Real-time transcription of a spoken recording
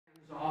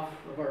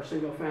of our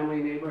single-family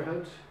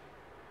neighborhoods?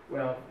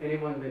 Well,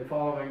 anyone been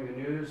following the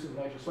news and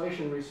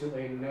legislation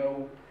recently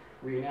know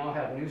we now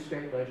have new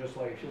state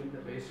legislation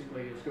that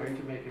basically is going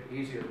to make it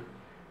easier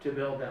to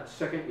build that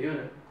second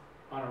unit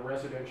on a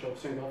residential,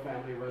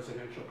 single-family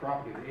residential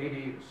property, the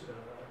ADUs,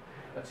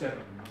 etc.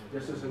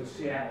 This is in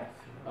Seattle,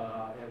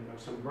 and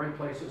there's some great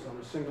places on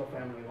the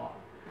single-family law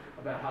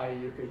about how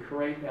you can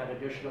create that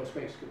additional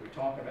space. Because we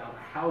talk about a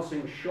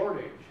housing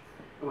shortage,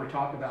 and we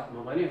talk about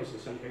millennials in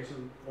some cases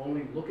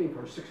only looking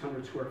for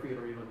 600 square feet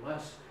or even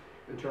less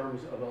in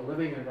terms of a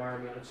living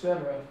environment,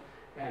 etc.,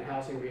 and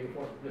housing being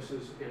important. This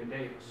is in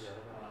Davis,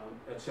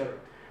 etc.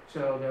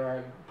 So there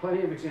are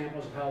plenty of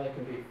examples of how they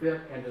can be fit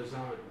and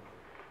designed.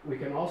 We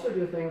can also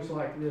do things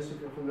like this if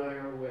you're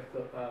familiar with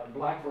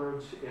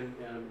blackbirds in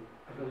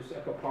I believe it's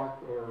Echo Park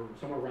or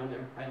somewhere around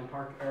there, Highland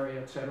Park area,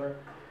 etc.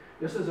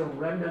 This is a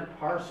remnant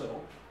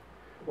parcel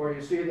where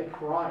you see the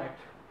product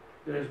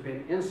that has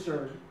been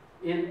inserted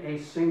in a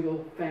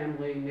single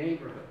family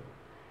neighborhood.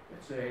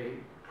 It's a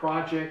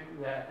project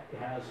that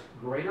has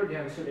greater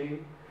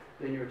density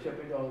than your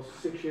typical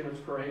 6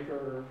 units per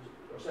acre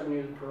or 7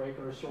 units per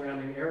acre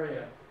surrounding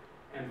area,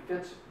 and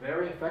fits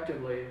very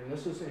effectively. And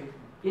this is an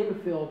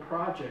infill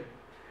project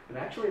that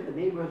actually the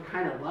neighborhood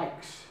kind of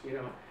likes. You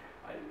know,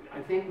 I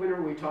think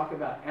whenever we talk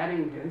about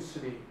adding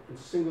density in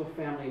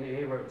single-family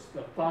neighborhoods,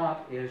 the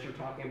thought is you're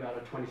talking about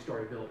a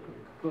 20-story building.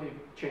 You completely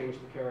change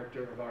the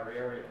character of our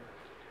area.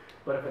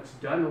 But if it's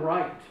done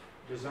right,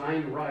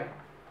 designed right,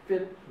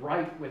 fit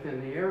right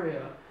within the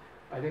area,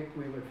 I think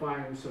we would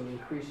find some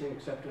increasing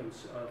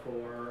acceptance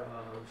for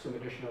some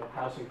additional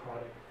housing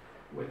product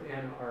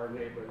within our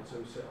neighborhoods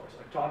themselves.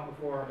 I've talked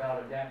before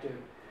about adaptive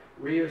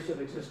reuse of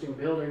existing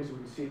buildings. We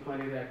can see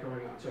plenty of that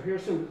going on. So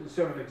here's some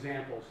sort of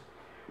examples,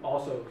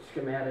 also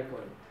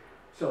schematically.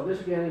 So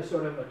this again is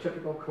sort of a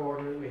typical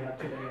corridor we have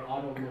today,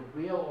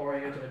 automobile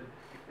oriented.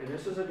 And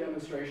this is a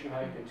demonstration of how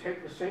you can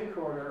take the same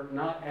corridor,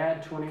 not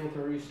add 20 and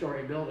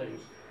 30-story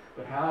buildings,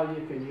 but how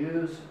you can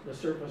use the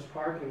surface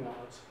parking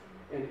lots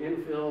and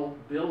infill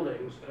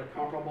buildings at a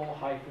comparable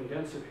height and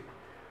density.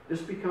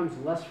 This becomes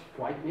less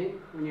frightening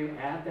when you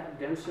add that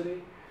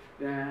density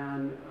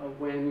than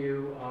when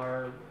you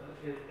are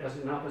as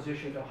in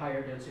opposition to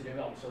higher density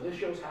development. So this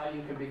shows how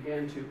you can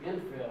begin to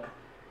infill.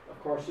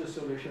 Of course, this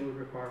solution would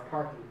require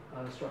parking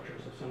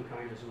structures of some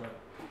kind as well.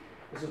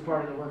 This is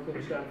part of the work that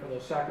was done for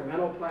those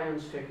Sacramento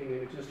plans, taking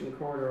an existing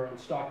corridor on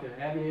Stockton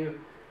Avenue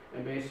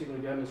and basically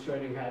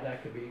demonstrating how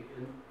that could be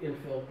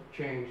infill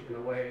changed in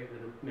a way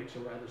that makes a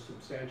rather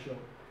substantial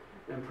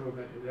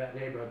improvement to that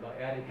neighborhood by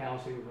adding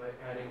housing, by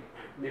adding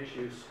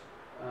mixed-use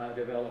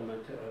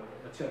development,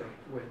 et cetera,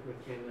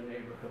 within the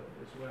neighborhood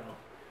as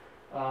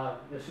well.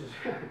 This is,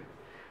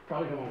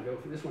 probably don't want to go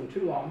through this one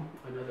too long,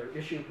 another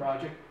issue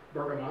project,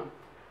 Bergamot.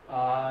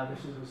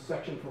 This is a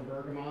section from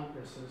Bergamot.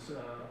 This is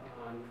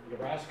on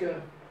Nebraska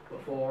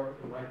before,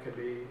 and what could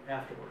be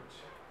afterwards.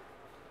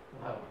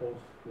 We'll have a whole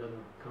another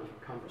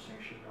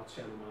conversation about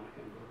Santa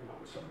Monica and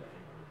Bergamot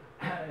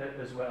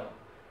someday as well.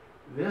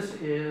 This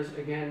is,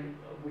 again,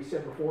 we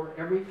said before,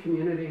 every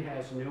community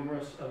has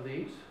numerous of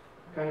these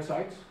kind of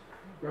sites.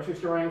 Grocery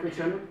store anchored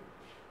center,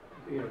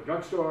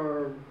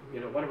 drugstore,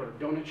 whatever,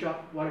 donut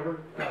shop,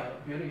 whatever,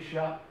 beauty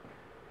shop.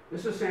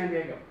 This is San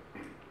Diego.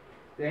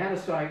 They had a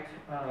site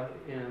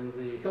in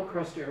the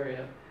Hillcrest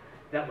area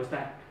that was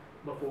that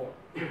before.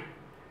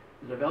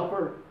 The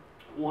developer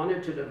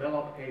wanted to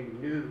develop a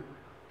new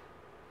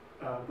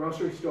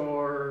grocery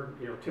store,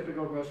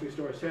 typical grocery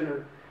store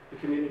center. The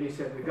community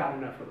said, we've got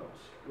enough of those.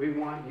 We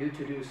want you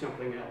to do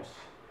something else.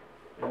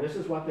 And this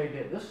is what they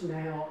did. This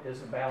now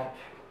is about,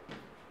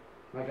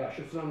 my gosh,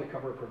 this was on the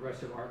cover of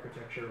Progressive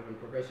Architecture when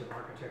Progressive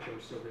Architecture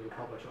was still being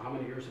published. So how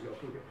many years ago?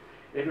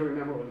 If you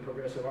remember when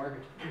Progressive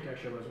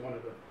Architecture was one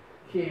of the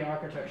key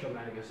architectural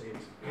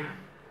magazines.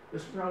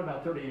 This was probably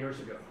about 30 years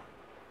ago.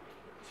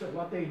 So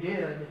what they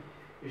did,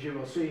 as you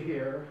will see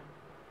here,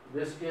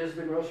 this is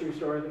the grocery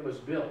store that was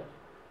built,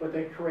 but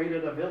they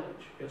created a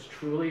village. It's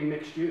truly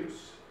mixed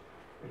use.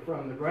 And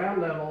from the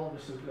ground level,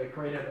 they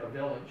created a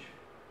village.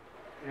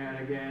 And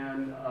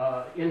again,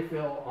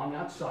 infill on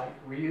that site,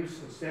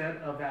 reuse instead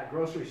of that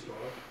grocery store.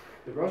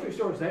 The grocery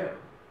store is there,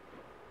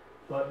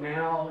 but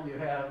now you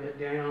have it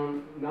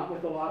down, not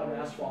with a lot of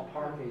asphalt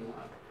parking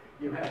lot.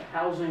 You have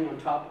housing on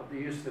top of the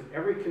use that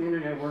every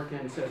community I work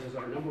in says is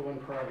our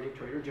 #1 priority,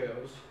 Trader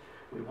Joe's.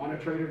 We want a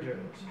Trader Joe's.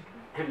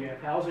 And you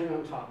have housing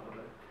on top of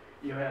it.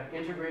 You have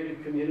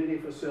integrated community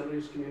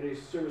facilities, community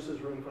services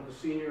room for the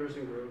seniors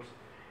and groups.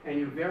 And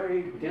you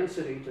vary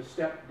density to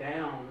step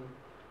down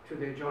to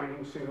the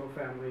adjoining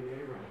single-family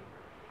neighborhood.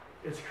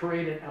 It's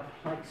created a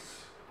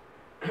place.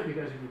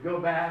 Because if you go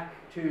back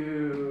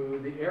to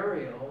the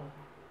aerial,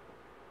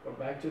 or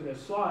back to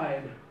this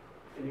slide,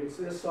 and it's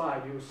this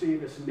slide, you will see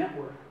this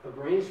network of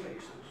green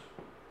spaces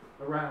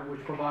around,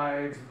 which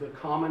provides the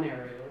common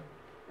area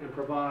and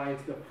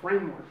provides the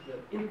framework,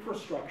 the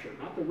infrastructure,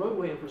 not the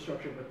roadway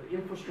infrastructure, but the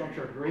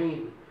infrastructure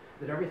green,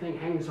 that everything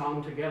hangs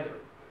on together,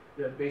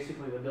 that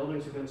basically the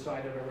buildings have been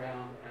sited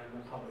around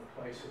and the public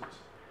places.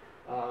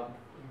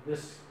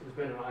 This has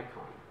been an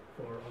icon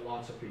for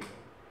lots of people.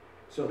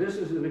 So this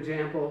is an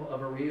example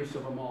of a reuse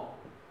of a mall.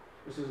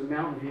 This is in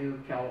Mountain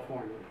View,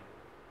 California.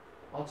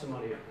 Lots of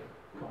money up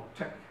there, called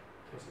tech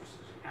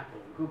businesses, Apple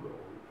and Google.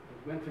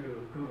 We went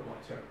through Google,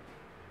 etc.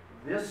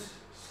 This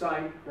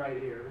site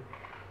right here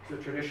is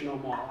the traditional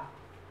mall,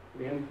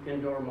 the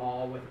indoor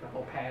mall with a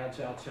couple pads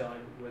outside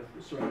with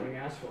surrounding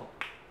asphalt.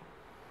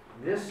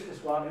 This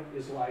is what it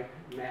is like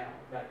now,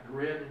 that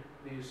grid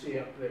that you see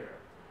up there.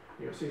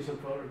 You'll see some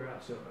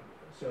photographs of it.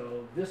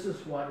 So this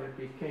is what it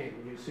became.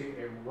 You see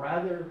a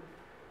rather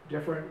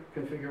different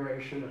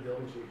configuration of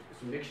buildings.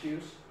 It's mixed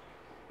use.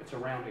 It's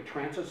around a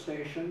transit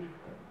station,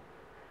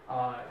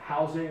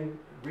 housing,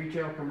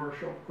 retail,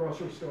 commercial,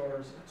 grocery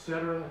stores,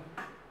 etc.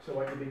 So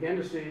what you begin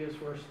to see is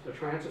first the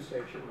transit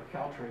station where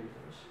Caltrain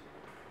is.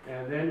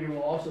 And then you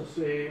will also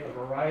see a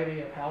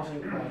variety of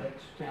housing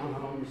products,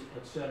 townhomes,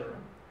 etc.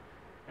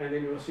 And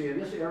then you will see in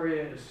this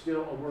area is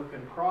still a work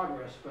in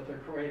progress, but they're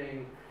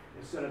creating,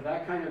 instead of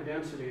that kind of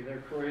density,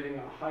 they're creating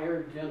a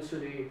higher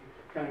density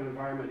kind of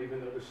environment, even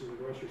though this is a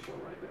grocery store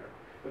right there.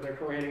 But they're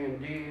creating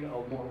indeed a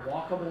more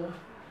walkable,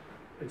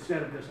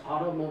 instead of this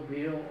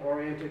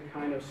automobile-oriented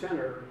kind of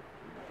center.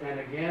 And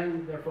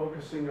again, they're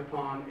focusing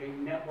upon a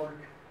network.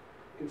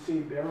 You can see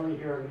barely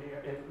here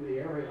in the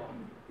aerial,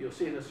 you'll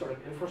see this sort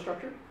of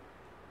infrastructure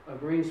of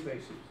green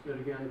spaces that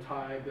again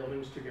tie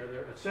buildings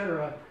together,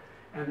 etc.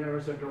 And there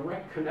is a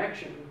direct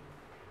connection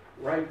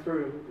right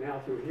through,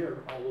 now through here,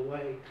 all the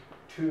way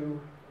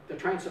to the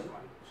transit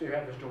line. So you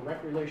have this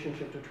direct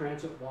relationship to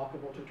transit,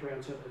 walkable to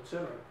transit,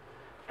 etc.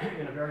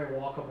 in a very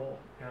walkable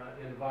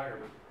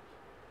environment.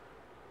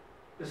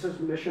 This is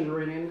Mission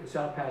Meridian in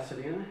South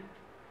Pasadena.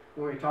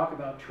 When we talk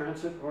about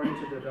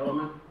transit-oriented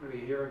development, we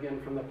hear again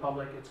from the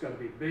public, it's going to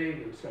be big,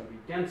 and it's going to be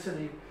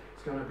density,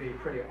 it's going to be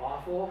pretty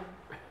awful.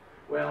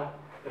 Well,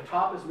 the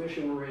top is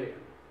Mission Meridian,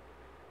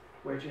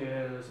 which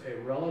is a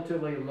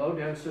relatively low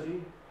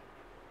density,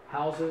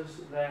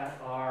 houses that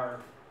are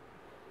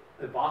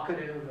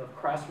evocative of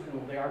craftsman,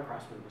 well, they are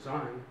craftsman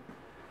design,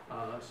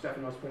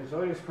 Stefanos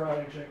Paizoides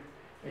project,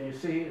 and you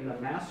see in the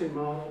massing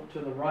model to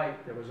the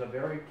right, there was a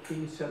very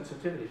key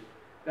sensitivity.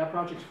 That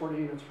project's 40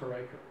 units per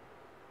acre,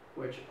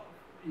 which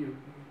you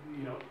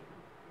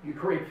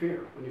create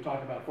fear when you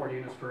talk about 40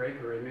 units per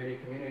acre in many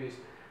communities.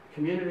 The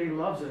community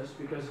loves this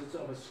because it's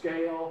of a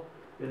scale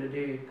that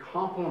indeed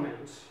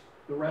complements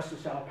the rest of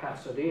South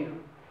Pasadena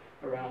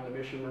around the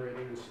Mission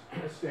Meridian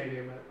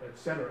Stadium,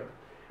 etc.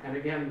 And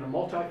again, the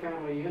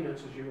multifamily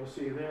units, as you will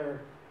see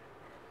there,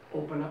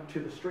 open up to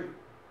the street.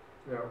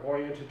 They're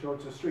oriented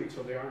towards the street,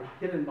 so they aren't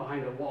hidden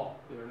behind a wall.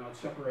 They're not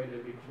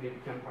separated, they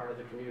become part of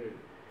the community.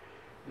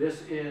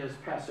 This is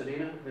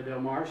Pasadena, the Del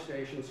Mar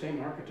station,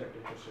 same architect,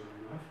 interestingly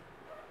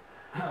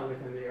enough,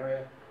 within the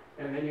area.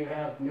 And then you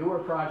have newer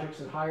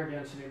projects in higher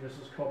density. This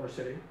is Culver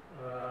City.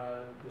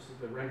 This is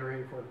the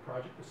rendering for the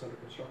project that's under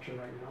construction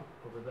right now,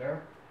 over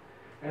there.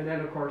 And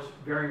then, of course,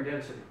 varying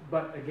density.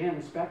 But again,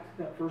 it's back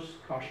to that first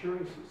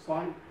cautionary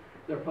slide.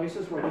 There are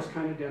places where this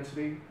kind of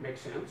density makes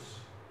sense.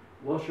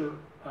 Wilshire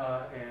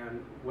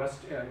and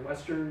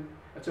Western,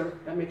 etc.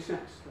 That makes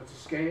sense. That's a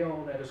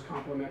scale that is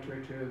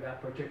complementary to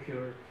that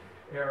particular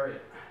area.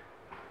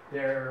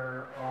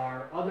 There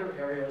are other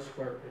areas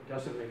where it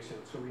doesn't make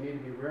sense. So we need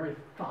to be very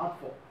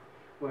thoughtful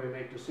when we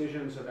make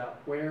decisions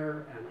about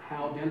where and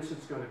how dense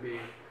it's going to be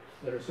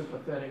that are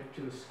sympathetic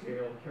to the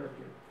scale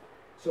character.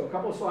 So a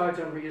couple of slides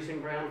on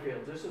reusing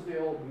brownfields. This is the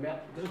old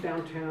this is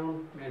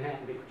downtown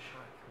Manhattan Beach.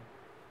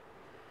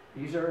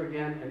 These are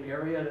again an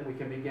area that we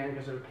can begin,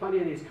 because there are plenty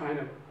of these kind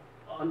of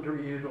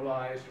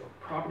underutilized or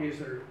properties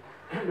that are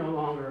no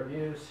longer of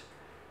use.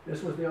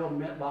 This was the old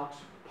Metbox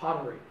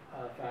pottery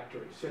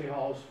factory. City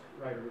Hall's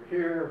right over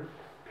here,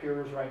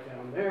 piers right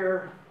down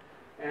there,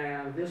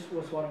 and this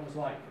was what it was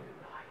like.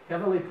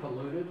 Heavily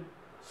polluted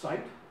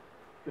site,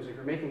 because if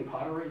you're making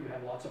pottery, you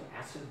have lots of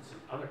acids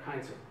and other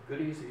kinds of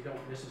goodies that you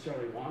don't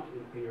necessarily want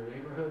in your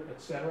neighborhood,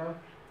 etc.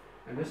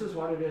 And this is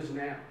what it is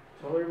now,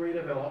 totally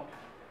redeveloped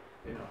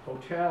in a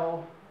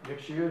hotel,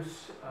 mixed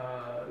use,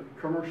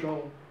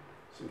 commercial,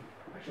 some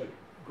actually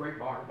great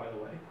bar, by the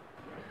way.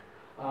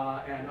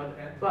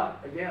 But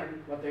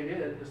again, what they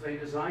did is they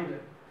designed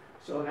it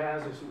so it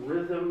has this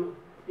rhythm.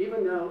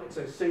 Even though it's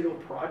a single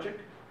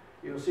project,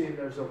 you'll see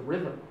there's a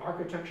rhythm,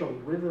 architectural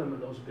rhythm of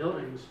those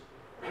buildings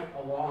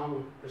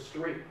along the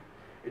street.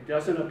 It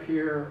doesn't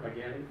appear,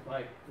 again,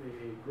 like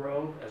the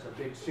Grove as a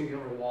big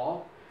singular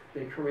wall.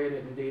 They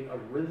created, indeed, a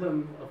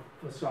rhythm of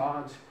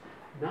facades,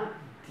 not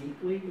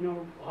deeply,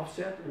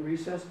 offset and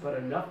recessed, but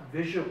enough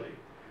visually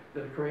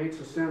that it creates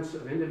a sense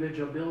of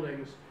individual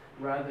buildings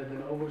rather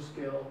than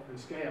overskill and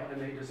scale.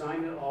 And they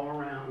designed it all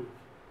around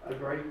a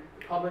great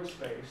public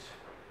space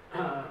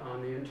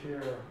on the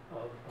interior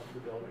of the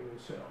building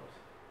themselves.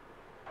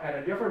 At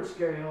a different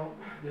scale,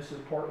 this is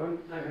Portland,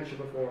 I mentioned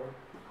before,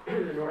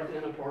 the north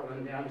end of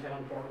Portland,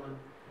 downtown Portland,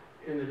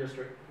 in the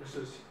district. This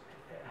is,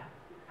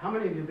 how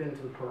many of you have been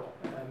to the Pearl?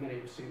 Many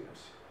have seen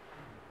this.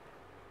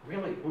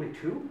 Really, only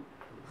 2?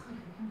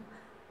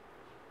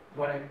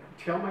 What I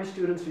tell my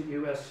students at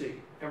USC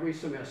every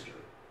semester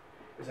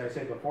is I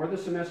say, before the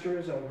semester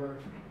is over,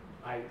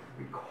 I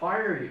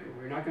require you,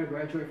 we're not going to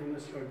graduate from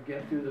this or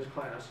get through this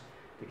class,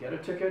 to get a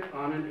ticket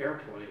on an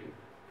airplane,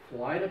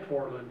 fly to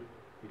Portland.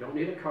 You don't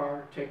need a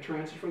car, take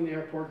transit from the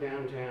airport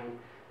downtown,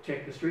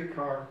 take the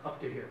streetcar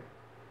up to here.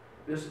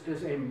 This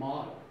is a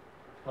model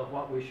of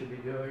what we should be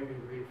doing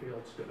in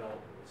Greenfield's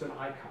development. It's an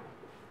icon.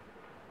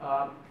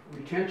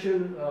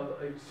 Retention of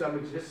some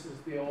exists is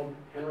the old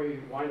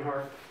Henry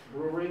Weinhardt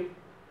Brewery.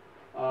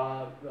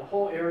 The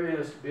whole area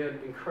has been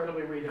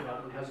incredibly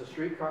redeveloped. It has a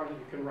streetcar that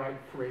you can ride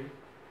free,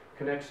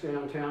 connects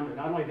downtown, and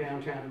not only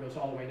downtown, it goes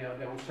all the way now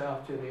down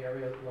south to the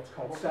area, what's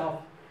called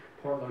South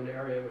Portland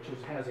area, which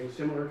is having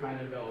similar kind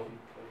of development.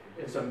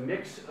 It's a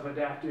mix of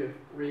adaptive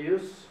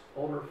reuse,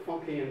 older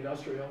funky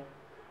industrial,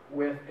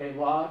 with a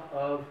lot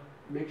of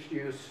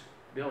mixed-use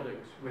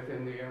buildings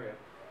within the area.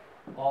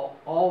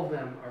 All of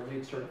them are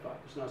LEED certified.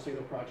 There's not a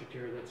single project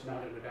here that's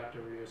not an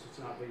adaptive reuse. It's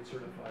not LEED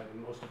certified,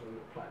 and most of them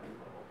are platinum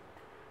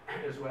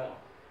level as well.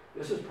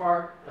 This is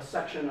a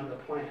section of the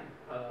plan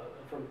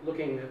from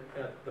looking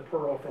at the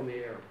pearl from the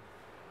air.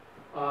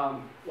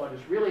 What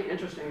is really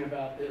interesting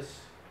about this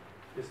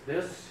is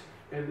this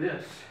and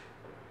this.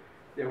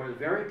 They were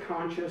very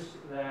conscious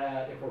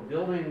that if we're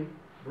building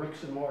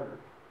bricks and mortar,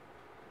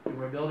 and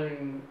we're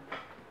building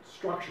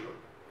structure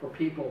for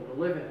people to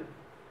live in,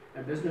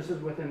 and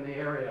businesses within the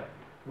area,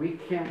 we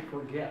can't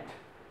forget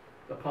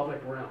the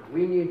public realm.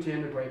 We need to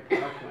integrate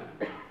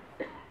parkland.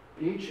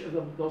 Each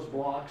of those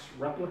blocks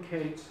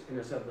replicates and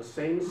is of the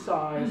same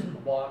size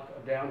block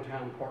of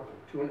downtown Portland,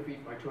 200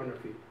 feet by 200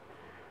 feet.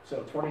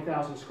 So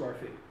 20,000 square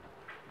feet.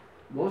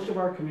 Most of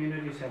our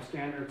communities have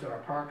standards that our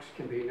parks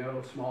can be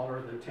no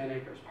smaller than 10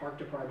 acres. Park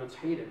departments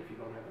hate it if you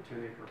don't have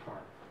a 10-acre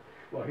park.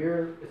 Well,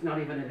 here it's not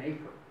even an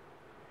acre.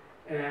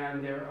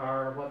 And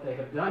what they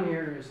have done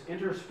here is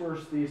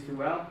intersperse these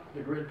throughout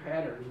the grid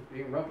pattern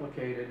being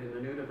replicated in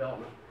the new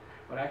development.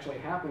 What actually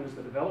happened is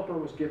the developer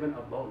was given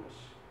a bonus.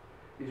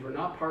 These were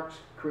not parks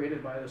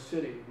created by the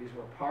city. These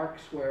were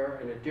parks where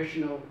an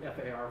additional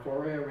FAR,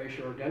 floor area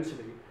ratio or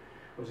density,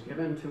 was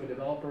given to a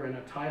developer in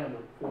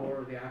entitlement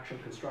for the actual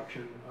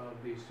construction of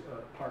these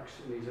parks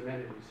and these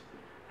amenities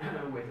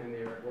within the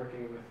area,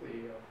 working with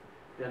the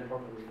then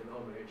Portland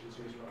Redevelopment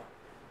Agency as well.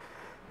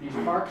 These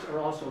parks are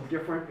also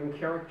different in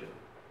character.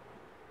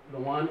 The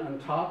one on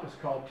top is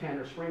called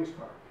Tanner Springs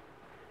Park.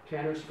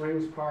 Tanner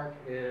Springs Park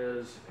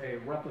is a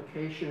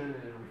replication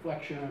and a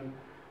reflection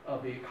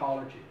of the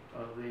ecology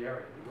of the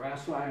area. The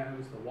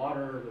grasslands, the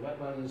water, the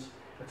wetlands,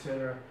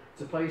 etc.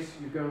 It's a place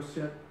you go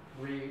sit,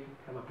 read,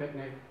 have a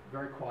picnic,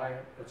 very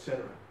quiet,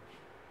 etc.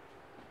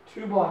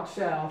 2 blocks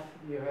south,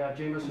 you have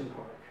Jameson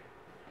Park,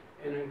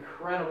 an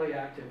incredibly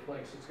active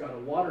place. It's got a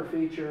water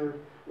feature,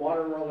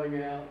 water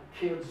rolling out,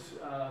 kids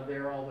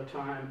there all the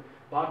time,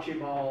 bocce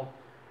ball.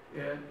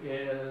 It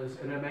is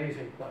an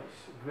amazing place,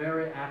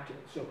 very active.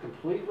 So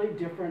completely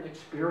different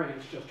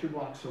experience just 2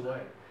 blocks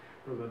away,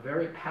 from a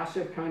very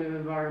passive kind of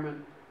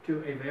environment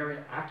to a very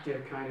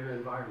active kind of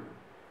environment.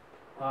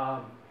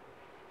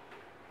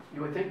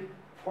 You would think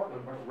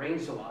Portland, where it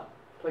rains a lot,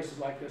 places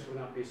like this would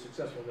not be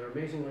successful. They're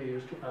amazingly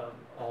used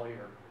all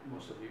year.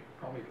 Most of you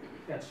probably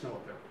had snow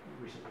up there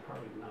recently,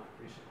 probably not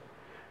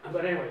recently.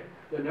 But anyway,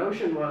 the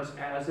notion was,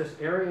 as this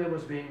area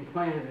was being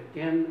planned,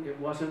 again, it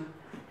wasn't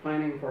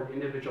planning for an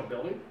individual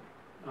building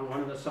on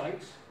one of the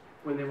sites.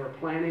 When they were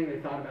planning, they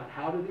thought about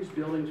how do these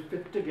buildings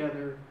fit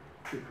together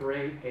to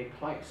create a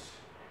place,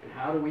 and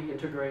how do we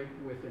integrate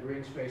with the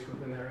green space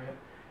within the area.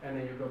 And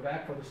then you go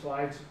back for the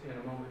slides in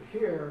a moment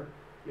here,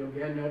 you'll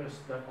again notice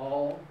that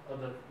all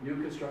of the new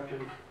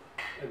construction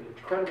and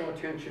incredible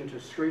attention to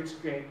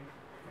streetscape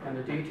and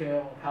the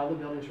detail of how the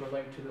buildings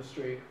relate to the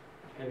street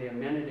and the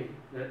amenity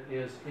that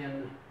is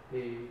in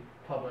the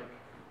public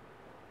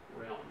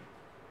realm.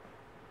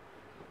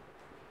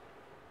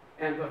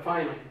 But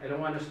finally, I don't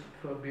want us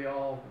to be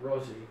all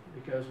rosy,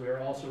 because we are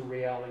also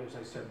realizing, as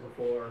I said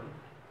before,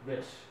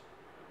 this.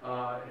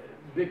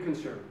 Big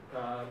concern.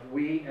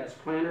 We as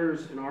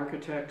planners and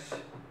architects,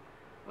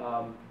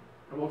 I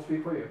won't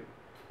speak for you,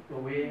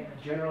 but we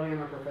generally in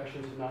our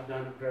professions have not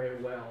done very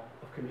well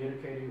of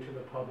communicating to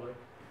the public,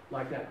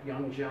 like that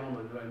young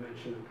gentleman that I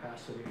mentioned in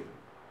Pasadena.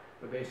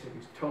 But basically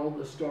he's told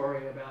the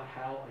story about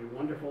how a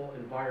wonderful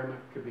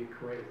environment could be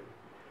created.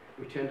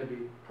 We tend to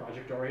be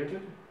project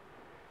oriented,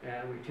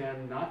 and we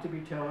tend not to be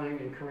telling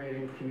and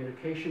creating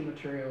communication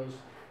materials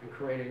and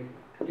creating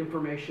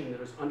information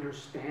that is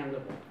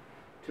understandable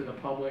to the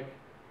public,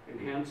 and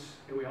hence,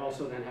 and we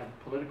also then have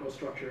political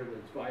structure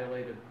that's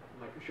violated,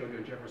 like I showed you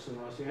in Jefferson,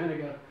 La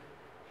Cienega.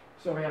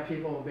 So we have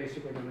people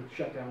basically going to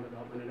shut down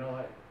development in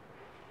LA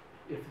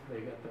if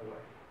they get their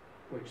way,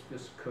 which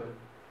this could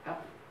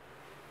happen.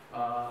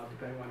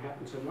 Depending on what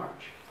happens in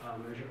March.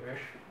 Measure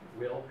Ish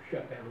will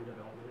shut down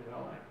development in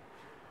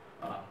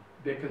LA.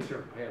 Big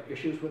concern. I have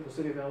issues with the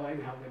city of LA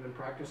and how they've been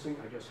practicing.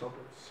 I just hope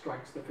it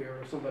strikes the fear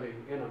of somebody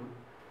in them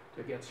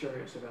to get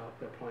serious about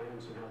their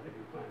plans and how they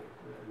do planning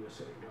in the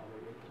city and how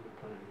they implement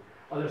planning.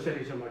 Other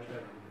cities are much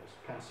better than this,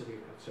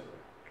 Pasadena, etc.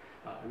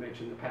 I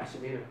mentioned the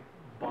Pasadena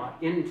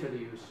bought into the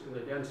use and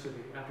the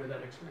density after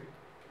that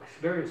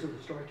experience of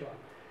the storytelling.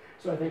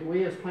 So I think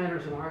we as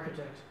planners and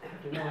architects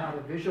have to know how to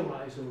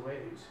visualize in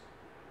ways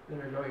that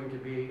are going to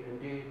be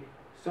indeed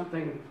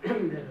something that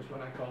is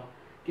what I call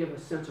give a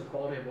sense of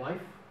quality of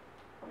life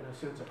and a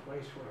sense of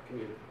place for a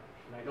community.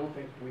 And I don't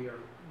think we are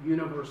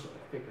universally,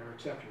 I think there are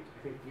exceptions,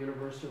 I think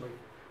universally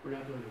we're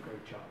not doing a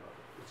great job of it.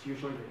 It's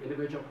usually the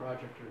individual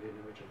project or the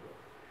individual group.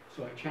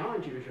 So I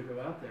challenge you as you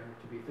go out there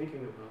to be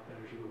thinking about that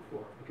as you move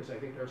forward, because I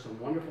think there are some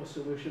wonderful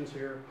solutions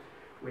here.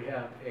 We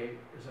have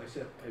as I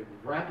said,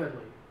 a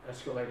rapidly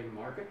escalating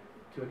market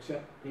to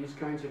accept these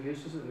kinds of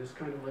uses and this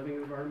kind of living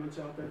environments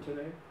out there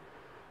today.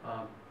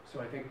 So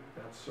I think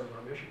that's sort of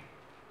our mission.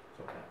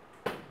 So that.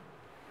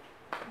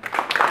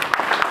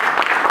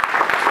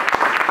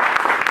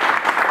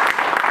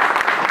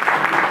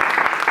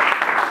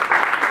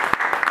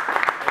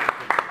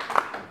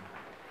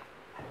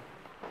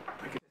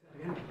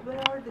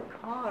 Where are the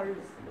cars?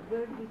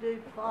 Where do they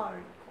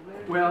park?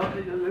 Well, let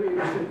me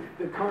say,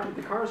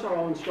 the cars are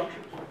all in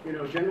structures. You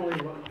know, generally,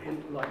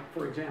 like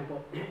for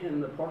example,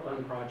 in the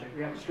Portland project,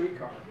 we have a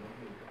streetcar.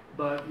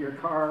 But your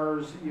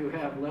cars, you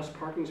have less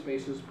parking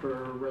spaces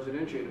per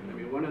residential unit. I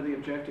mean, one of the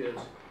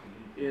objectives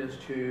is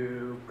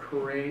to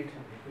create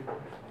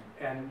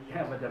and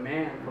have a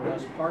demand for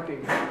less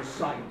parking on the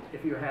site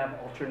if you have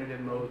alternative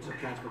modes of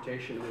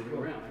transportation moving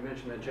around. I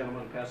mentioned that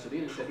gentleman in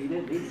Pasadena said he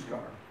didn't need his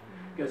car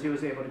because he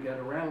was able to get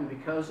around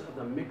because of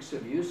the mix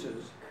of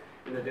uses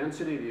and the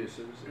density of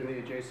uses and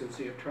the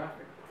adjacency of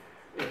traffic.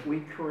 If we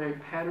create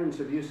patterns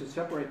of use that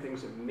separate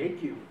things that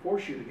make you,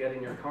 force you to get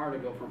in your car to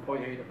go from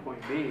point A to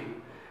point B,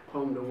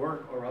 home to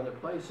work or other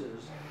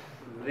places,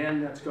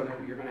 then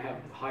you're going to have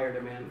higher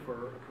demand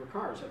for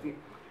cars. I think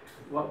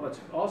what's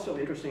also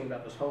interesting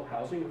about this whole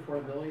housing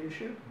affordability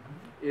issue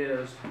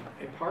is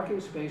a parking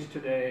space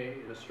today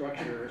in a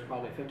structure is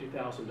probably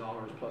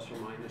 $50,000 plus or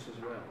minus as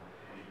well.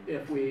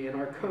 If we, in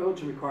our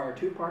codes, require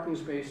 2 parking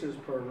spaces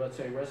per, let's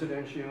say,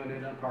 residential unit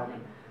and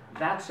apartment,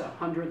 that's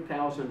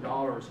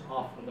 $100,000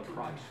 off of the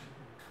price,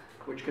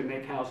 which could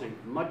make housing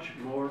much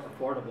more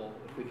affordable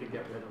if we could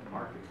get rid of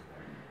parking.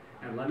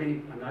 And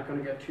I'm not going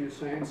to get too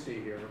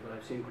fancy here, but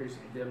I've seen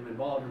them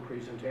involved in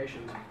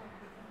presentations.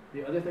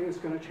 The other thing that's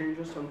going to change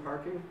us on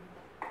parking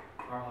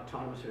are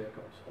autonomous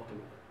vehicles,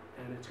 ultimately.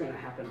 And it's going to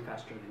happen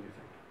faster than you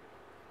think.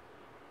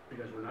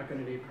 Because we're not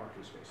going to need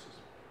parking spaces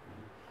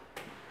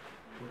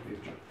in the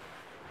future.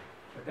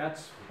 But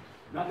that's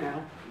not now.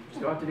 You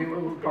still have to deal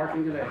with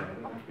parking today.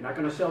 You're not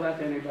going to sell that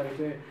to anybody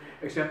today,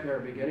 except they're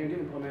beginning to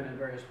implement in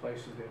various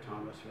places the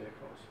autonomous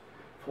vehicles.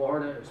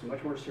 Florida is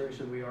much more serious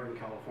than we are in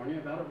California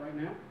about it right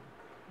now.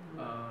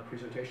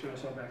 Presentation I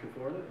saw back in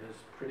Florida is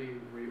pretty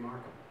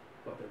remarkable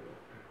what they're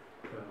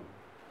doing.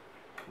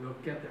 We'll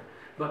get there.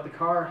 But the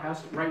car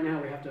has to, right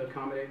now we have to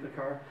accommodate the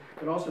car,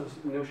 but also this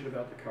notion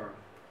about the car.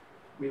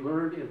 We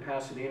learned in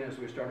Pasadena as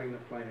we were starting the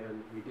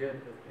plan, we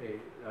did an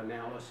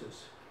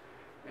analysis,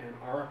 and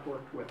ARP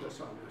worked with us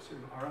on this,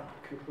 and ARP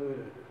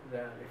concluded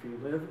that if you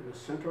live in the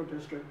central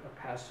district of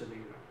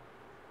Pasadena,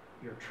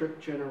 your trip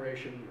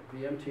generation,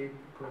 your VMT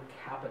per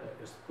capita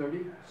is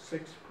 36%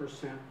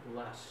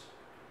 less.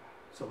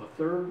 So a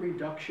third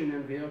reduction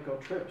in vehicle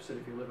trips than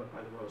if you live up by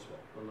the Roseville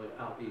or live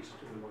out east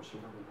in the more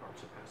suburban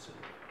parts of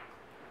Pasadena.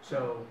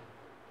 So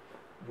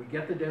we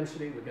get the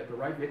density, we get the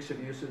right mix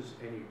of uses,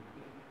 and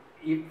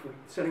for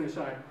setting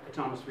aside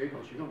autonomous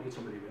vehicles, you don't need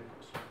so many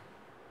vehicles.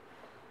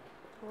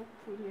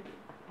 Hopefully.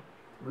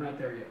 We're not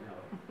there yet,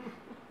 no.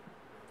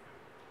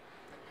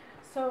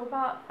 So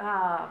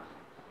about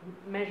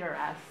Measure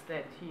S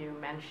that you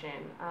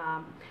mentioned,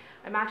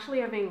 I'm actually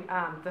having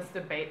this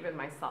debate with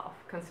myself,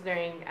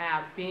 considering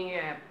being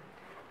a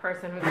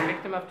person who's a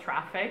victim of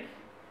traffic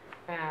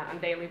on a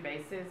daily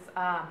basis.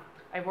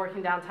 I work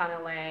in downtown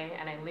LA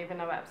and I live in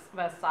the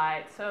west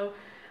side, so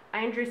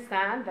I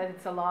understand that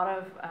it's a lot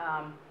of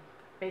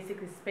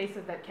basically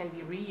spaces that can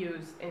be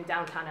reused in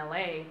downtown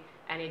LA,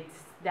 and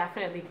it's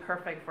definitely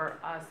perfect for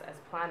us as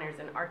planners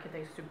and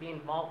architects to be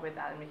involved with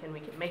that, and we can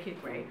make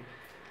it great.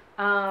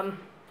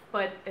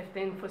 But if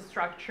the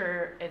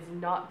infrastructure is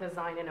not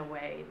designed in a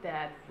way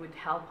that would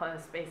help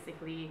us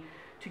basically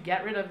to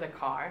get rid of the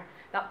car,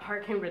 that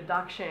parking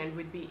reduction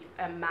would be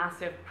a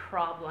massive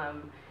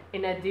problem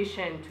in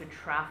addition to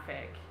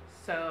traffic.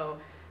 So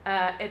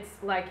it's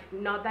like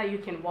not that you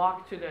can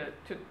walk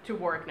to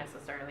work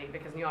necessarily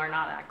because you are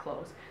not that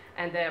close,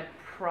 and the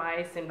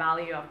price and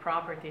value of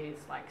property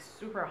is like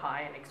super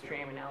high and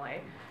extreme in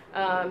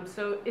LA.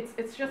 So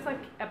it's just like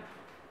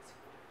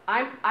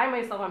I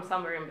myself am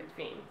somewhere in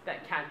between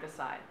that can't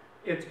decide.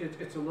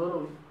 It's a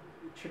little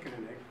chicken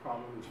and egg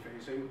problems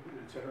facing,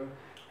 etc.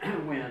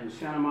 When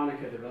Santa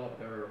Monica developed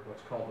their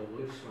what's called the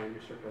loose land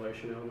use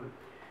circulation element,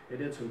 they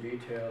did some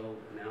detailed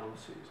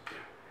analyses.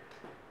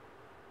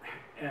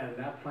 And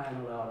that plan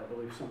allowed, I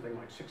believe, something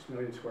like 6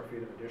 million square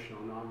feet of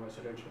additional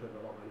non-residential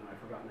development, and I've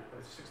forgotten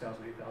that,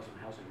 6,000, 8,000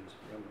 housing units,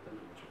 run with the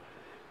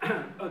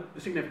numbers. A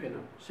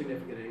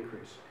significant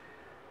increase.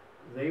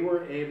 They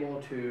were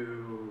able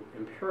to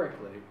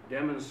empirically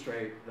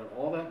demonstrate that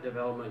all that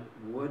development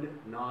would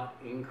not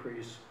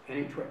increase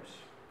any trips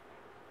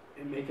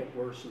and make it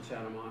worse in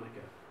Santa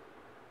Monica,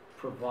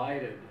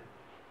 provided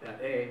that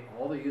A,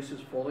 all the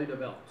uses fully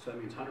developed, so that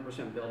means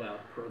 100% built out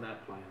per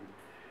that plan.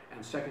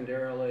 And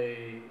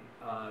secondarily,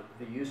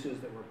 the uses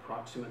that were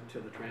proximate to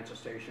the transit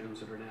stations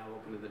that are now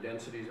open, to the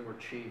densities that were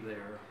achieved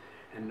there,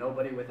 and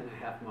nobody within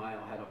a half mile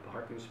had a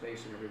parking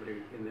space, and everybody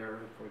in there,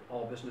 for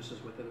all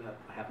businesses within that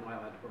half mile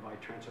had to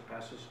provide transit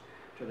passes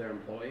to their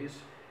employees.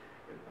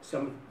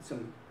 In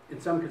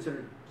some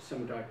considered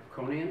some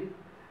draconian,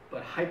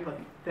 but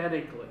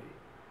hypothetically,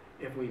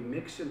 if we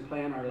mix and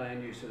plan our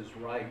land uses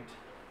right,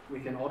 we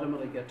can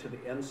ultimately get to the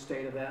end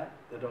state of that.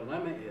 The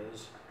dilemma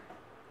is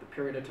the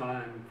period of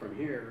time from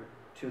here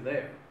to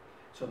there.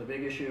 So the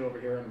big issue over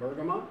here in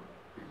Bergamot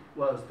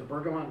was the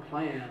Bergamot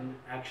plan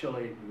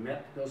actually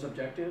met those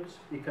objectives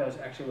because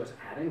actually was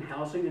adding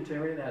housing into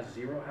an area that has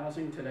zero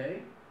housing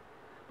today.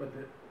 But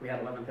we had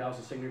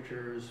 11,000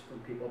 signatures from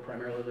people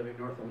primarily living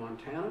north of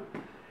Montana.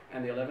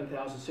 And the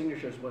 11,000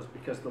 signatures was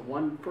because the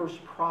one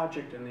first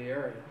project in the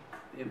area,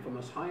 the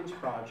infamous Hines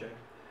project,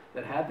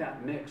 that had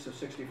that mix of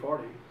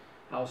 60-40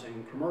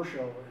 housing,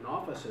 commercial, and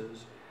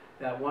offices,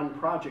 that one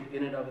project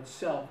in and of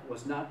itself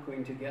was not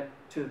going to get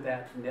to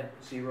that net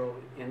zero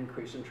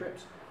increase in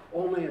trips,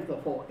 only if the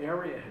whole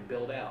area had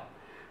built out.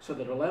 So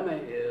the dilemma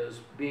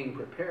is being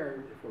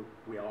prepared, if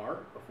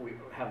we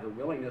have the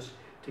willingness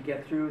to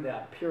get through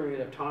that period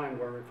of time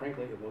where,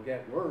 frankly, it will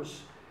get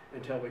worse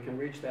until we can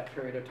reach that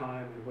period of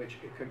time in which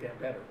it could get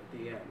better at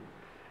the end.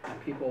 And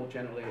people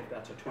generally, if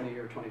that's a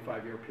 20-year,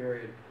 25-year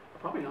period, are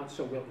probably not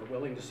so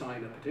willing to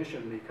sign a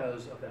petition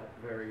because of that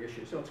very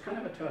issue. So it's kind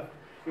of a tough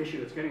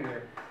issue. It's getting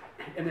there.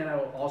 And then I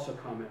will also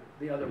comment,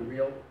 the other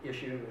real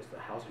issue is the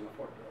housing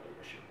affordability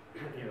issue.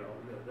 You know,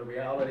 the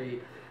reality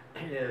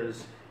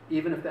is,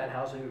 even if that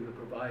housing would be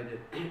provided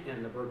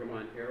in the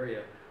Bergamot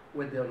area,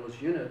 would those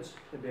units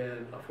have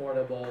been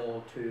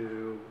affordable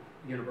to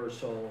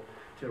Universal,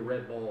 to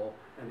Red Bull,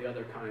 and the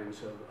other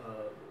kinds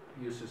of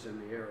uses in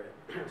the area?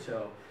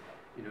 So,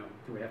 you know,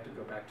 do we have to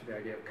go back to the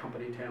idea of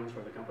company towns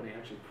where the company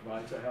actually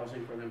provides the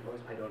housing for the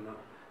employees? I don't know.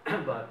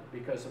 But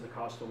because of the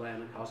cost of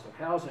land and cost of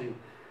housing,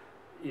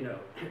 you know,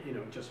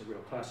 just a real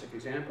classic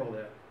example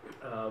that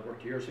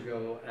worked years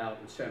ago out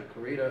in Santa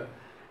Clarita.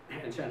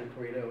 And Santa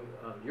Clarita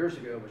years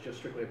ago was just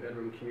strictly a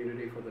bedroom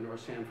community for the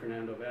North San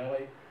Fernando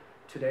Valley.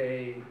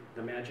 Today,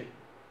 the magic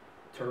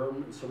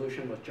term and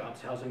solution was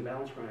jobs housing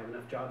balance. We're going to have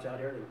enough jobs out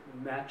here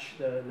to match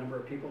the number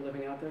of people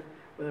living out there.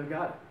 Well, they've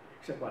got it.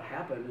 Except what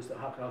happened is the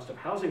cost of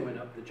housing went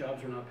up. The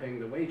jobs are not paying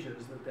the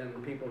wages that then the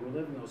people who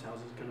live in those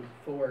houses can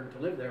afford to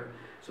live there.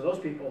 So those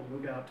people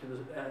moved out to the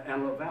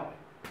Antelope Valley.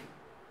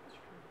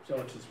 So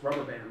it's this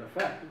rubber band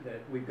effect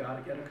that we've got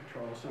to get a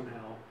control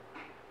somehow.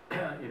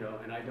 You know,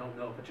 and I don't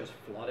know if it's just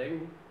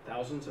flooding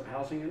thousands of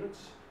housing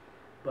units,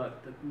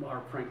 but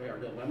frankly, our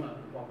dilemma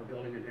while we're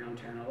building in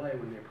downtown LA,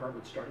 when the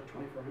apartments start at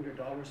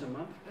 $2,400 a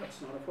month, that's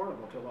not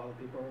affordable to a lot of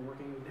people who are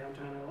working in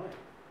downtown LA.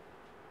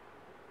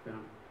 You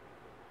know,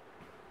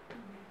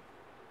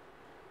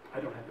 I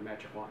don't have the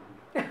magic wand.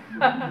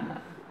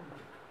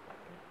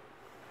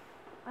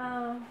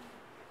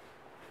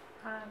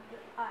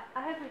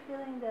 I have a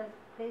feeling that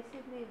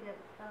basically that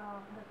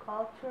the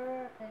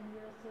culture in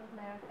U.S. of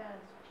America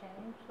has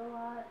changed a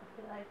lot. I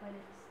feel like when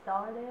it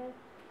started,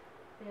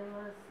 there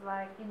was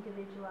like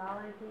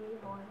individuality.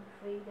 I want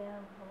freedom.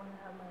 I want to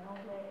have my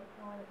own way.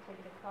 I want to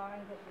take the car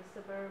and get to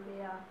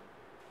suburbia.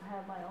 I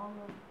have my own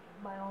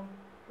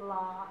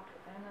block,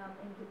 and I'm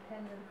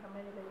independent from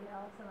anybody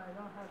else, and I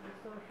don't have to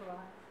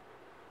socialize.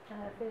 And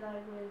I feel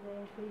like with the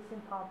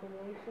increasing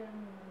population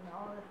and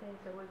all the things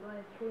that we're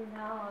going through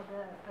now,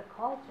 the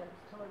culture has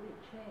totally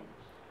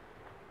changed.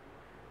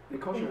 The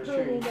culture has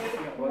Including changed.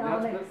 the Yeah, well,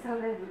 economics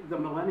of it. the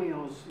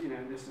millennials, you know,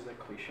 this is a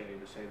cliche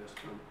to say this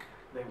term,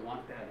 they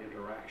want that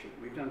interaction.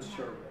 We've done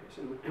surveys,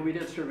 and we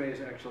did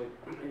surveys actually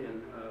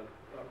in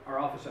our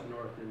office up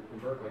north in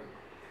Berkeley,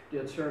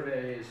 did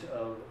surveys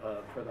of,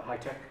 for the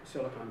high-tech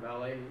Silicon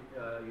Valley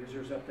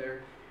users up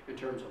there in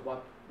terms of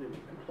what the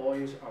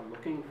employees are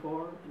looking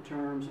for in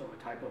terms of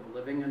a type of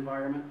living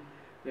environment.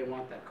 They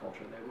want that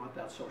culture. They want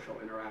that social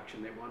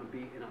interaction. They want to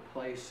be in a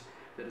place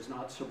that is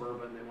not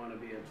suburban. They want to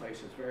be in a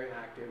place that's very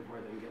active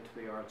where they can get to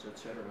the arts,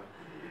 etc.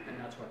 And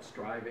that's what's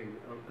driving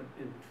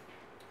in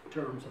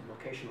terms of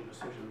locational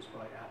decisions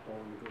by Apple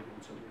and Google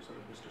and some of these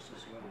other businesses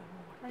as well.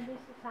 And this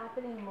is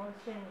happening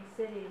mostly in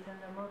cities, and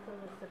most of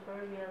the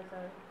suburbias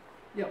are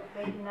Yep.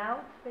 fading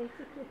out,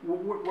 basically.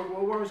 We're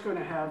always going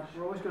to have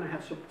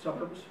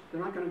suburbs.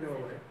 They're not going to go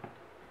away.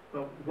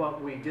 But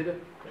what we did,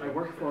 I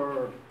worked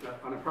for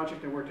on a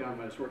project I worked on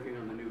when I was working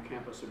on the new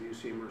campus of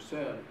UC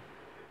Merced.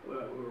 We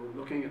were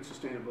looking at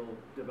sustainable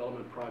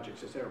development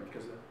projects, etc.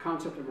 Because the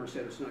concept of Merced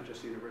is not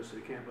just the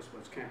university campus, but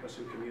it's campus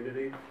and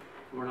community.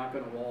 And we're not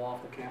going to wall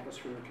off the campus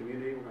from the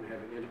community. We're going to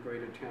have an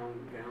integrated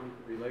town-gown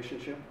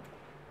relationship.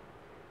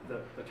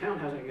 The town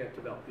hasn't yet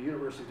developed. The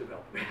university's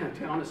developed. The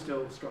town is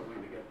still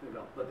struggling to get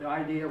developed. But the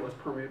idea was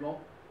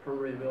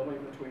permeability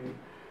between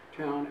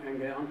town and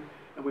gown.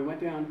 And we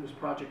went down this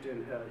project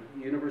in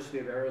University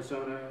of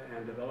Arizona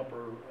and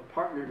developer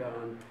partnered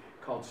on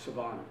called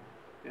Savannah.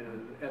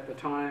 And at the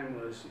time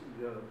was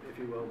the, if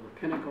you will, the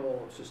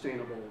pinnacle of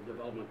sustainable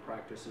development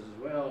practices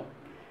as well.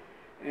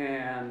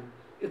 And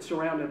it's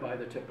surrounded by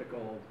the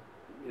typical,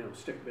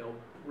 stick-built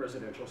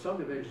residential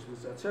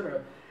subdivisions, et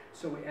cetera.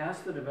 So we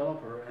asked the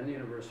developer and the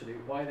university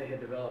why they had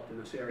developed in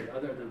this area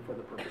other than for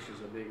the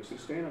purposes of being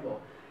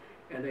sustainable.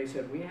 And they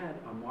said, we had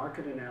a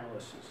market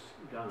analysis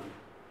done.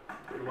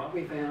 And what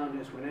we found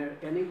is when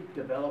any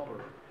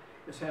developer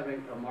is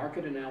having a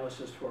market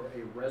analysis for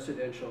a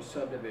residential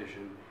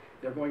subdivision,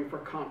 they're going for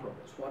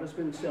comparables. What has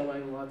been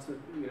selling? What's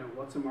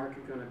the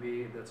market going to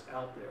be that's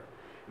out there?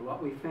 And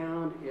what we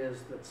found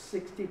is that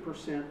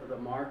 60% of the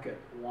market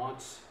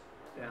wants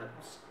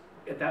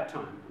at that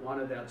time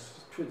wanted that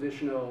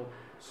traditional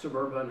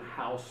suburban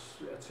house,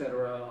 et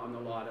cetera, on the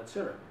lot, et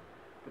cetera.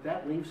 But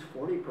that leaves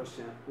 40%.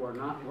 We're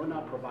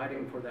not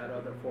providing for that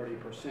other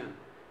 40%.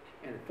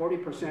 And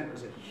 40%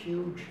 is a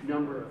huge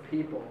number of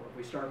people if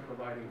we start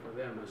providing for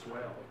them as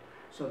well.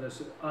 So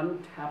there's an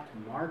untapped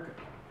market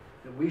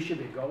that we should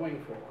be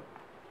going for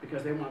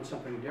because they want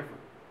something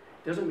different.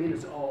 Doesn't mean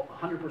it's all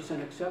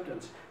 100%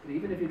 acceptance, but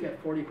even if you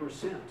get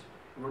 40% and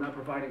we're not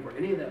providing for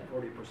any of that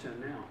 40%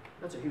 now,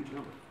 that's a huge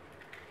number.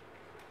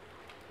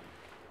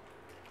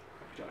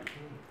 John.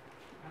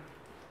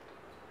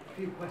 A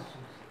few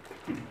questions.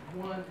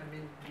 One,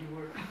 you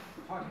were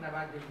talking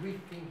about the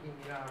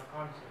rethinking our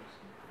concepts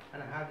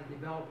and how the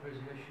developers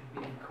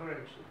should be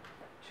encouraged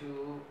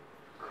to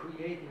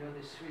create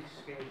the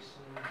streetscapes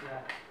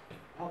and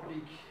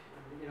public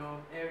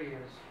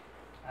areas,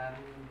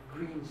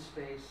 green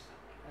space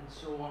and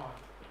so on.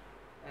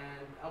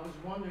 And I was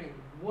wondering,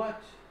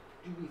 what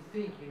do we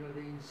think the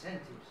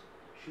incentives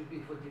should be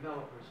for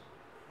developers?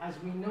 As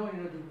we know,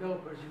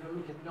 developers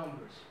look at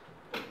numbers.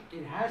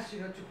 It has to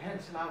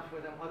pencil out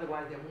for them,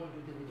 otherwise they won't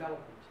do the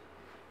development.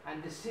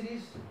 And the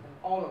cities and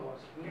all of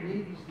us, we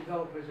need these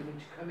developers to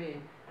come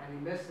in and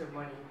invest their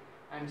money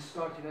and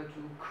start to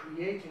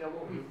create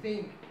what we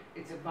think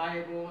it's a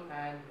viable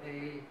and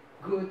a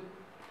good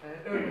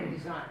urban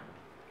design.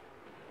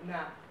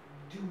 Now,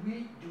 do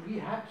we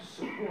have to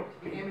support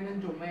the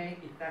eminent domain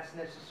if that's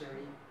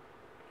necessary?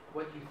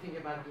 What you think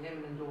about the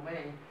eminent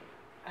domain,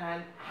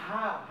 and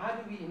how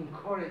do we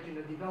encourage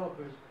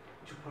developers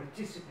to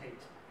participate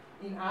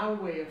in our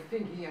way of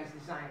thinking as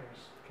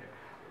designers?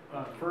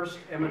 First,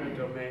 eminent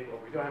domain, well,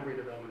 we don't have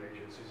redevelopment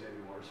agencies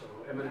anymore, so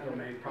eminent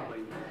domain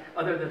probably,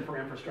 other than for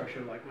infrastructure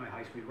like my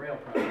high-speed rail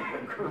project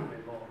I'm currently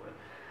involved with.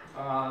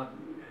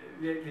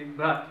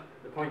 But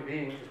the point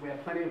being is we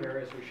have plenty of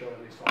areas we show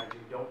on these slides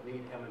you don't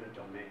need eminent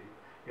domain.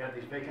 You have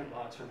these vacant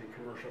lots in the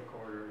commercial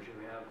corridors. You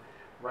have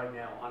right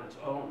now on its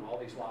own all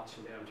these lots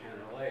in downtown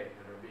LA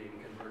that are being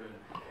converted.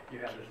 You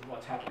have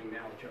what's happening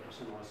now with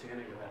Jefferson La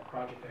Cienega, that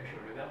project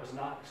actually. That was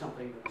not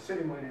something that the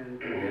city went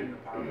in the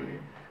property,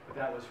 but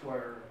that was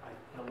where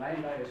the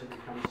land values have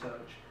become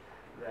such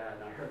that,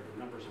 and I heard the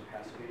numbers in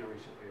Pasadena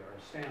recently are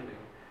astounding.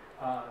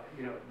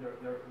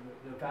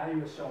 The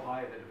value is so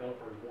high that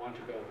developers want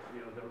to go,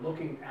 they're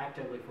looking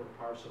actively for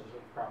parcels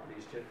of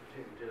properties to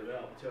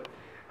develop. So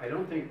I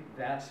don't think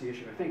that's the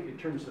issue. I think in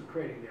terms of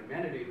creating the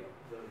amenity,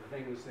 the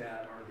things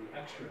that are the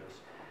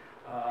extras.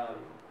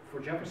 For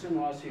Jefferson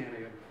La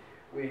Cienega,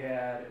 we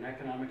had an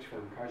economics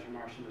firm, Kaiser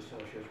Marsh &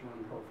 Associates,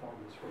 run pro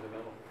formas for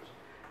developers.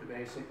 They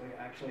basically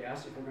actually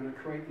asked if we're going to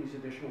create these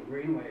additional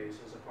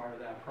greenways as a part of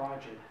that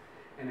project.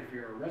 And if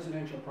you're a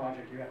residential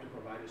project, you have to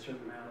provide a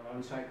certain amount of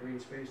on-site green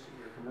space. If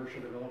you're a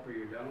commercial developer,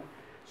 you don't.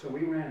 So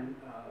we ran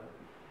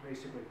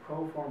basically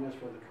pro formas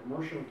for the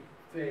commercial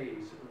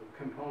phase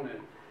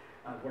component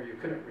where you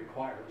couldn't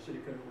require, the city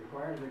couldn't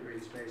require the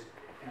green space,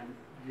 and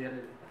did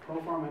a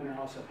pro forma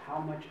analysis of how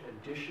much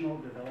additional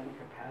development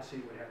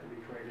capacity would have to be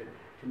created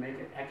to make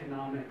it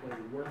economically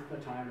worth the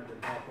time of the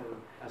developer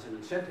as an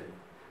incentive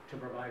to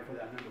provide for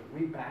that number.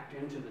 We backed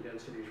into the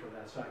densities for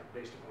that site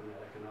based upon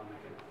that economic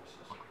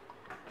analysis.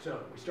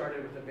 So we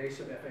started with a base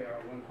of FAR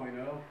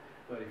 1.0,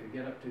 but if you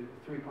get up to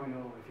 3.0,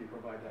 if you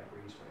provide that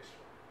green space.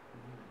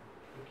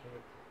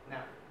 Okay.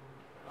 Now,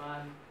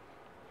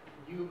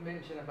 you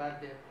mentioned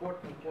about the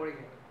Portland,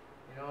 Oregon,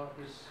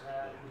 this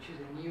which is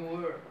a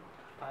newer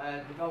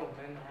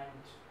development,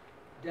 and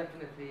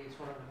definitely it's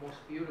one of the most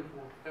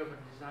beautiful urban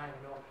design,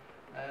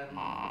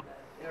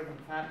 urban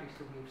fabrics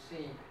that we've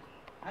seen.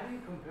 How do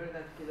you compare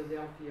that to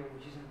Philadelphia,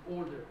 which is an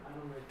older, I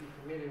don't know if you're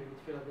familiar with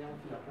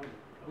Philadelphia,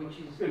 which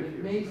is an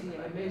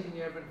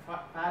amazing urban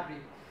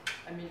fabric.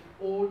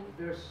 Old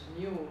versus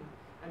new,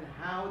 and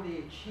how they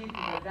achieved it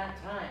at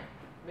that time,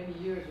 many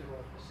years ago.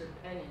 Mr.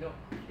 Penn,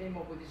 came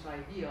up with this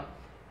idea,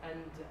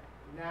 and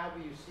now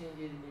we're seeing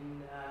it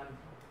in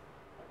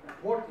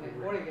Portland,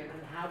 Oregon,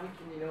 and how we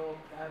can,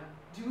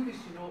 do this,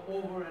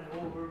 over and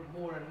over,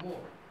 more and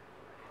more.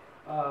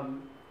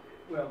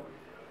 Well,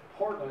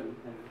 Portland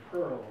and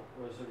Pearl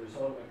was a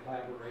result of a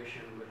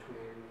collaboration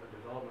between a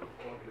development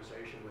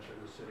organization within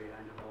the city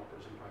and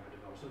developers and private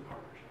developers in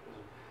partnership. It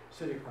was a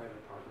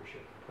city-private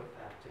partnership that put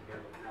that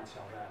together, and that's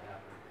how that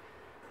happened.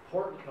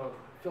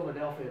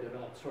 Philadelphia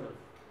developed sort of,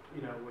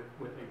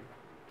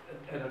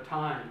 at a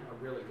time, a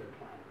really good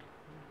plan.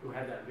 who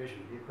had that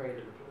vision. He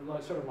created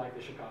sort of like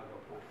the Chicago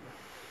plan.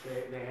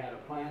 They had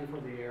a plan for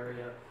the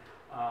area,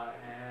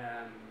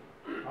 and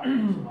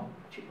probably was a lot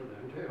cheaper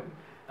then too,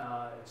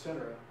 et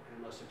cetera,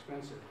 and less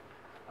expensive.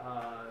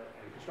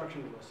 And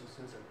construction was less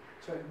expensive.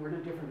 So we're in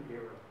a different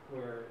era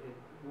where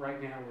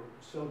right now we're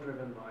so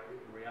driven by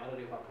the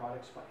reality of our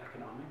products, by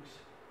economics,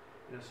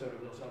 and it's sort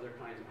of those other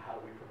kinds of how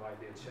do we provide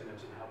the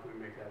incentives and how can we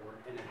make that work.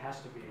 And it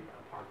has to be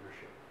a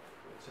partnership,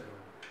 et cetera,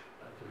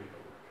 to make it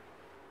work.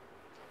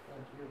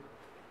 Thank you.